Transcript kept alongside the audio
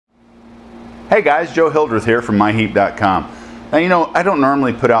Hey guys, Joe Hildreth here from MyHeap.com. Now, you know, I don't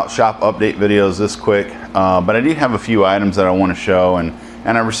normally put out shop update videos this quick, but I do have a few items that I want to show, and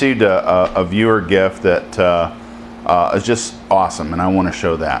I received a viewer gift that is just awesome, and I want to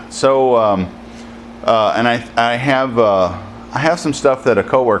show that. So, and I have some stuff that a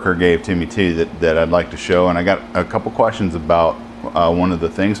coworker gave to me too that I'd like to show, and I got a couple questions about one of the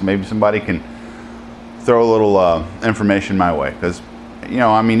things. Maybe somebody can throw a little information my way, because you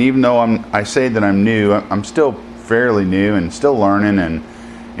know, I mean, even though I say that I'm new, I'm still fairly new and still learning, and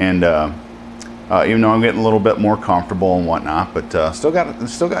even though I'm getting a little bit more comfortable and whatnot, but still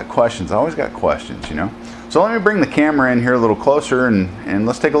got questions. I always got questions, you know. So let me bring the camera in here a little closer, and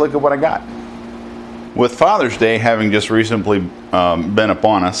let's take a look at what I got. With Father's Day having just recently been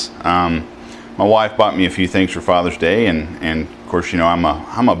upon us, my wife bought me a few things for Father's Day, and of course, you know,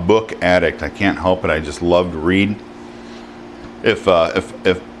 I'm a book addict. I can't help it. I just love to read. If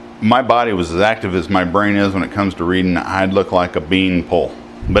my body was as active as my brain is when it comes to reading, I'd look like a bean pole.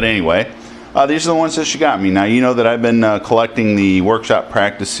 But anyway, these are the ones that she got me. Now, you know that I've been collecting the Workshop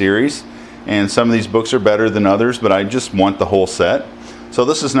Practice series, and some of these books are better than others, but I just want the whole set. So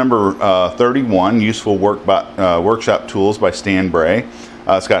this is number 31, Useful Workshop Tools by Stan Bray.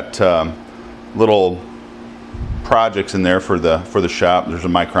 It's got little projects in there for the shop. There's a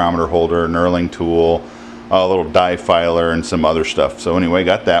micrometer holder, a knurling tool, a little die filer, and some other stuff. So anyway,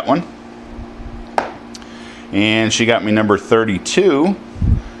 got that one. And she got me number 32,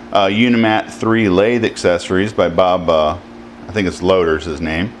 Unimat 3 Lathe Accessories by Bob, I think it's Loader's his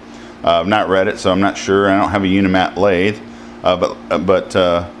name. I've not read it, so I'm not sure. I don't have a Unimat lathe, but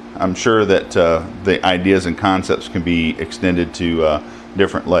I'm sure that the ideas and concepts can be extended to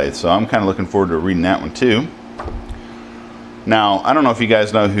different lathes. So I'm kind of looking forward to reading that one too. Now, I don't know if you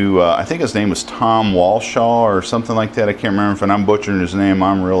guys know who, I think his name was Tom Walshaw or something like that. I can't remember. If I'm butchering his name,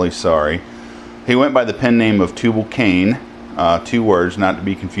 I'm really sorry. He went by the pen name of Tubal Cain, 2 words, not to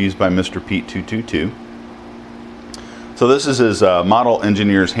be confused by Mr. Pete 222. So this is his Model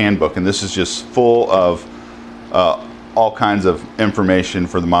Engineer's Handbook, and this is just full of all kinds of information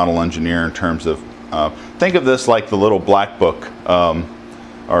for the model engineer in terms of, think of this like the little black book,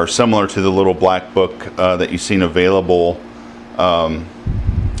 or similar to the little black book that you've seen available,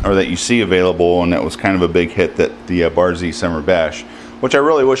 or that you see available, and that was kind of a big hit, that the Barzy Summer Bash, which I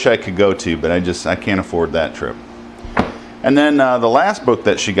really wish I could go to, but I can't afford that trip. And then the last book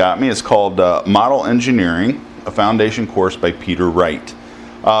that she got me is called Model Engineering, a Foundation Course by Peter Wright.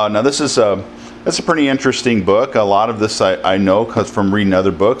 Now this is it's a pretty interesting book. A lot of this I know from reading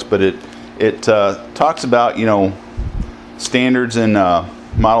other books, but it talks about, you know, standards in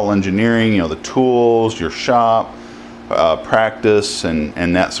model engineering, you know, the tools, your shop, practice,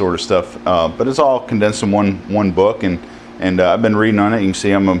 and that sort of stuff. But it's all condensed in one book, and I've been reading on it. You can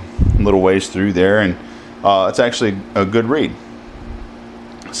see I'm a little ways through there, and it's actually a good read.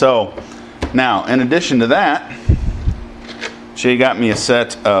 So now, in addition to that, she got me a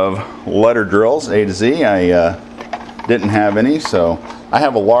set of letter drills, A to Z. I didn't have any, so I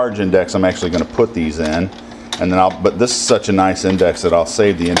have a large index I'm actually going to put these in, and then but this is such a nice index that I'll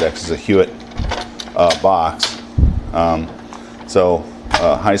save the index as a Hewitt box. So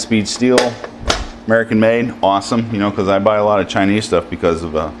high-speed steel, American made, awesome, you know, because I buy a lot of Chinese stuff because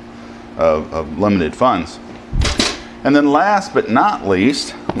of limited funds. And then last but not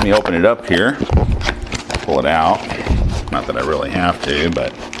least, let me open it up here, pull it out. Not that I really have to,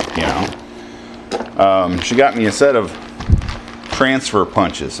 but you know. She got me a set of transfer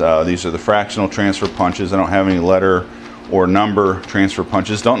punches. These are the fractional transfer punches. I don't have any letter or number transfer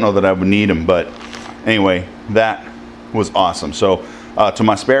punches. Don't know that I would need them, but anyway, that was awesome. So to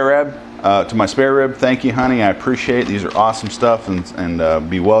my spare rib, thank you, honey. I appreciate it. These are awesome stuff, and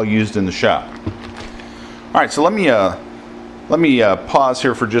be well used in the shop. All right, so let me pause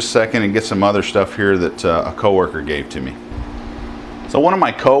here for just a second and get some other stuff here that a coworker gave to me. So one of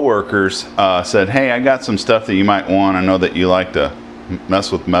my coworkers said, hey, I got some stuff that you might want. I know that you like to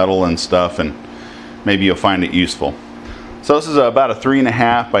mess with metal and stuff, and maybe you'll find it useful. So this is about a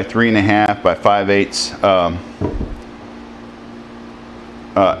 3.5 by 3.5 by 5/8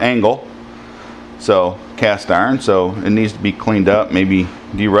 angle. So cast iron, so it needs to be cleaned up, maybe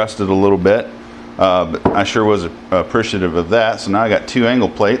de-rusted a little bit. But I sure was appreciative of that. So now I got 2 angle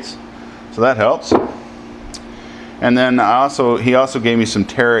plates, so that helps. And then he also gave me some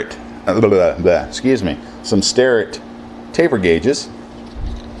Starrett taper gauges.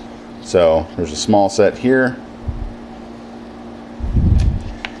 So there's a small set here,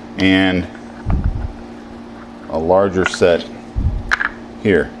 and a larger set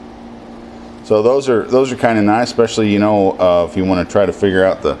here. So those are kind of nice, especially, you know, if you want to try to figure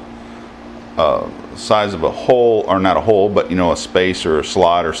out the size of a hole, or not a hole, but you know, a space or a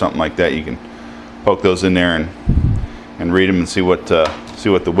slot or something like that. You can poke those in there and read them and see what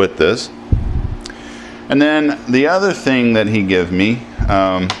the width is. And then the other thing that he gave me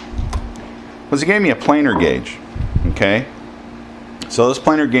was he gave me a planer gauge. Okay, so this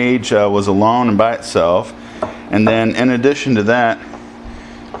planer gauge was alone and by itself, and then in addition to that,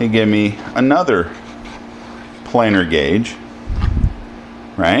 he gave me another planer gauge,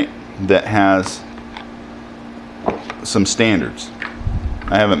 right, that has some standards.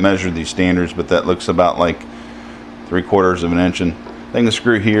 I haven't measured these standards, but that looks about like 3/4 of an inch, and they can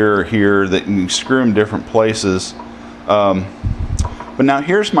screw here or here, that you can screw them different places. But now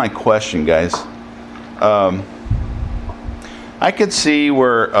here's my question, guys. I could see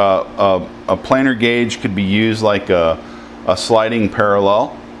where a planer gauge could be used like a sliding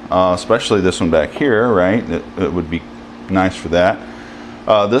parallel, especially this one back here, right? It would be nice for that.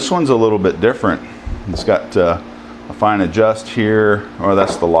 This one's a little bit different. It's got a fine adjust here, or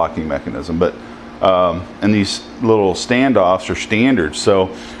that's the locking mechanism, but and these little standoffs are standard. So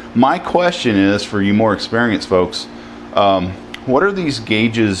my question is, for you more experienced folks, what are these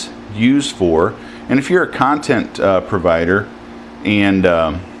gauges used for? And if you're a content provider and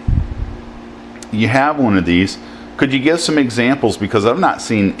you have one of these, could you give some examples? Because I've not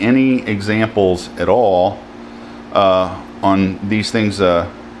seen any examples at all on these things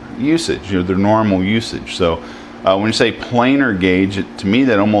usage, their normal usage. So when you say planer gauge, to me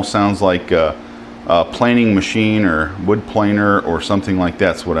that almost sounds like a planing machine or wood planer or something like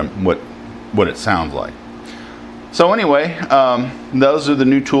that's what it sounds like. So anyway, those are the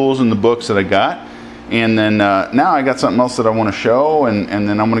new tools in the books that I got. And then now I got something else that I want to show, and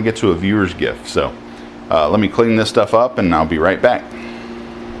then I'm going to get to a viewer's gift. So let me clean this stuff up and I'll be right back.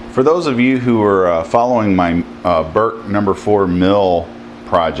 For those of you who are following my Burke No. 4 mill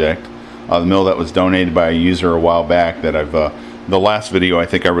project, the mill that was donated by a user a while back, that I've, the last video I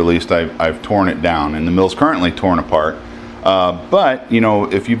think I released, I've torn it down, and the mill's currently torn apart. But you know,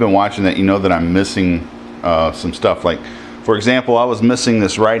 if you've been watching that, you know that I'm missing some stuff. Like, for example, I was missing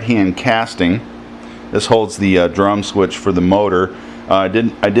this right-hand casting. This holds the drum switch for the motor. I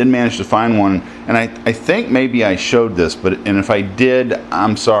did manage to find one, and I think maybe I showed this, and if I did,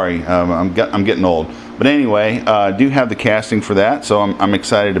 I'm sorry. I'm getting old. But anyway, I do have the casting for that, so I'm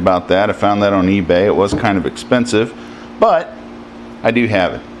excited about that. I found that on eBay. It was kind of expensive, but I do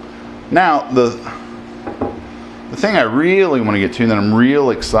have it. Now, the thing I really want to get to, that I'm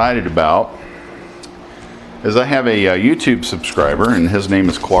real excited about, is I have a YouTube subscriber, and his name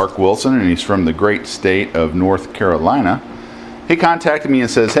is Clark Wilson, and he's from the great state of North Carolina. He contacted me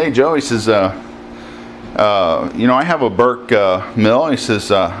and says, "Hey Joe," he says, you know, I have a Burke mill. He says,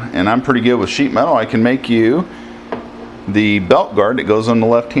 and I'm pretty good with sheet metal. I can make you the belt guard that goes on the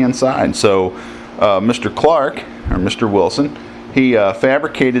left-hand side. So Mr. Clark, or Mr. Wilson, he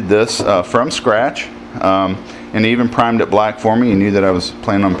fabricated this from scratch, and he even primed it black for me. He knew that I was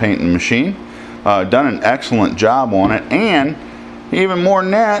planning on painting the machine. Done an excellent job on it, and even more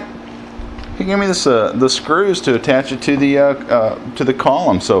than that, he gave me this the screws to attach it to the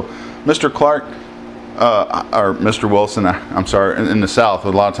column. So Mr. Clark, or Mr. Wilson, I'm sorry, in the South, a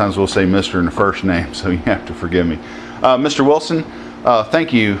lot of times we'll say Mr. in the first name, so you have to forgive me. Mr. Wilson,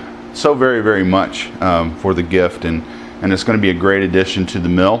 thank you so very, very much for the gift, and it's going to be a great addition to the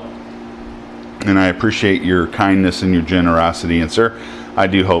mill, and I appreciate your kindness and your generosity. And sir, I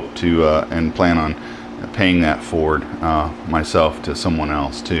do hope to and plan on paying that forward myself to someone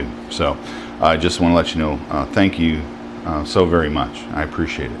else too. So I just want to let you know, thank you so very much. I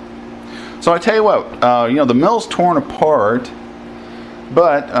appreciate it. So I tell you what, you know, the mill's torn apart,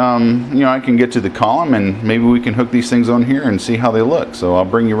 but you know, I can get to the column, and maybe we can hook these things on here and see how they look. So I'll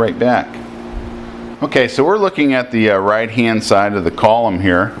bring you right back. Okay, so we're looking at the right hand side of the column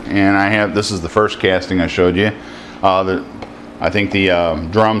here, and this is the first casting I showed you. I think the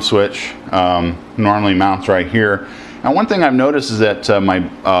drum switch normally mounts right here. Now, one thing I've noticed is that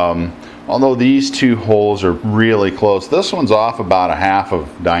although these two holes are really close, this one's off about 1/2 of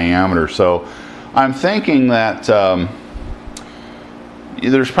diameter. So I'm thinking that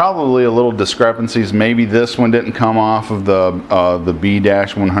there's probably a little discrepancies. Maybe this one didn't come off of the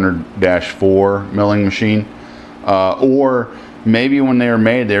B-100-4 milling machine, or maybe when they were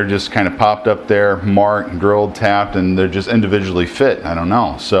made, they're just kind of popped up there, marked, drilled, tapped, and they're just individually fit. I don't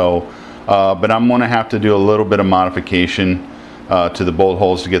know. So, but I'm going to have to do a little bit of modification to the bolt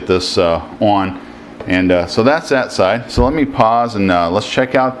holes to get this on. And so that's that side. So let me pause and let's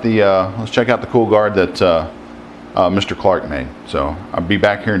check out the cool guard that Mr. Clark made. So I'll be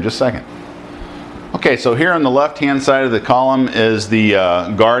back here in just a second. Okay, so here on the left-hand side of the column is the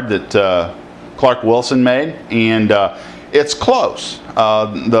guard that Clark Wilson made, and it's close.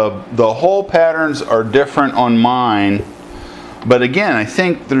 The hole patterns are different on mine, but again, I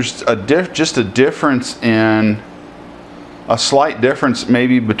think there's just a difference in a slight difference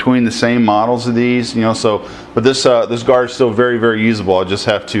maybe between the same models of these, you know. So, but this guard is still very, very usable. I just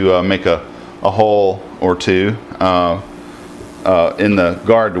have to make a hole or two in the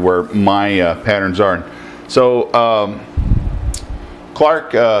guard to where my patterns are. So,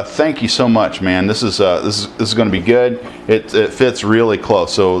 Clark, thank you so much, man. This is going to be good. It fits really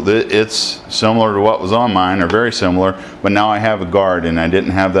close. So it's similar to what was on mine, or very similar. But now I have a guard, and I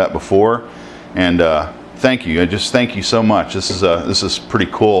didn't have that before. And thank you. I just thank you so much. This is pretty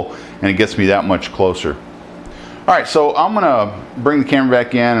cool, and it gets me that much closer. All right, so I'm gonna bring the camera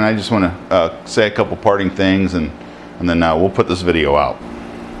back in, and I just want to say a couple parting things, and then we'll put this video out.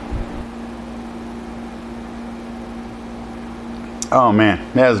 Oh man,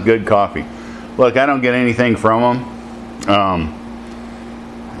 that is good coffee. Look, I don't get anything from them,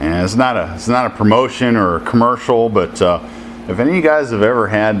 and it's not a promotion or a commercial, but if any of you guys have ever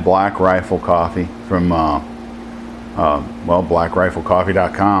had Black Rifle Coffee from well,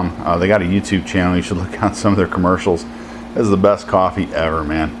 blackriflecoffee.com, they got a YouTube channel. You should look at some of their commercials. This is the best coffee ever,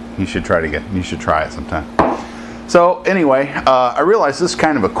 man. You should try it sometime. So anyway, I realize this is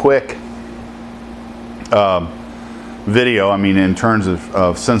kind of a quick video. I mean, in terms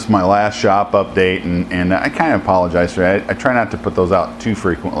of since my last shop update, and I kind of apologize for that. I try not to put those out too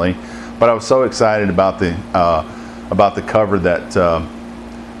frequently, but I was so excited about the cover that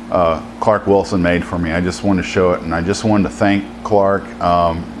Clark Wilson made for me. I just wanted to show it, and I just wanted to thank Clark.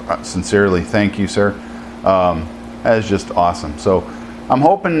 Sincerely, thank you, sir. That is just awesome. So I'm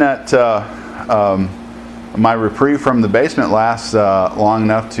hoping that my reprieve from the basement lasts long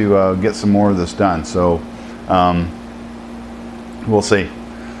enough to get some more of this done. So we'll see.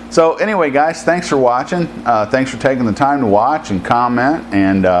 So anyway, guys, thanks for watching. Thanks for taking the time to watch and comment.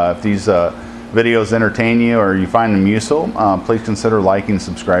 And if these videos entertain you or you find them useful, please consider liking,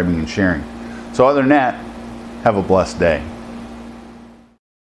 subscribing, and sharing. So other than that, have a blessed day.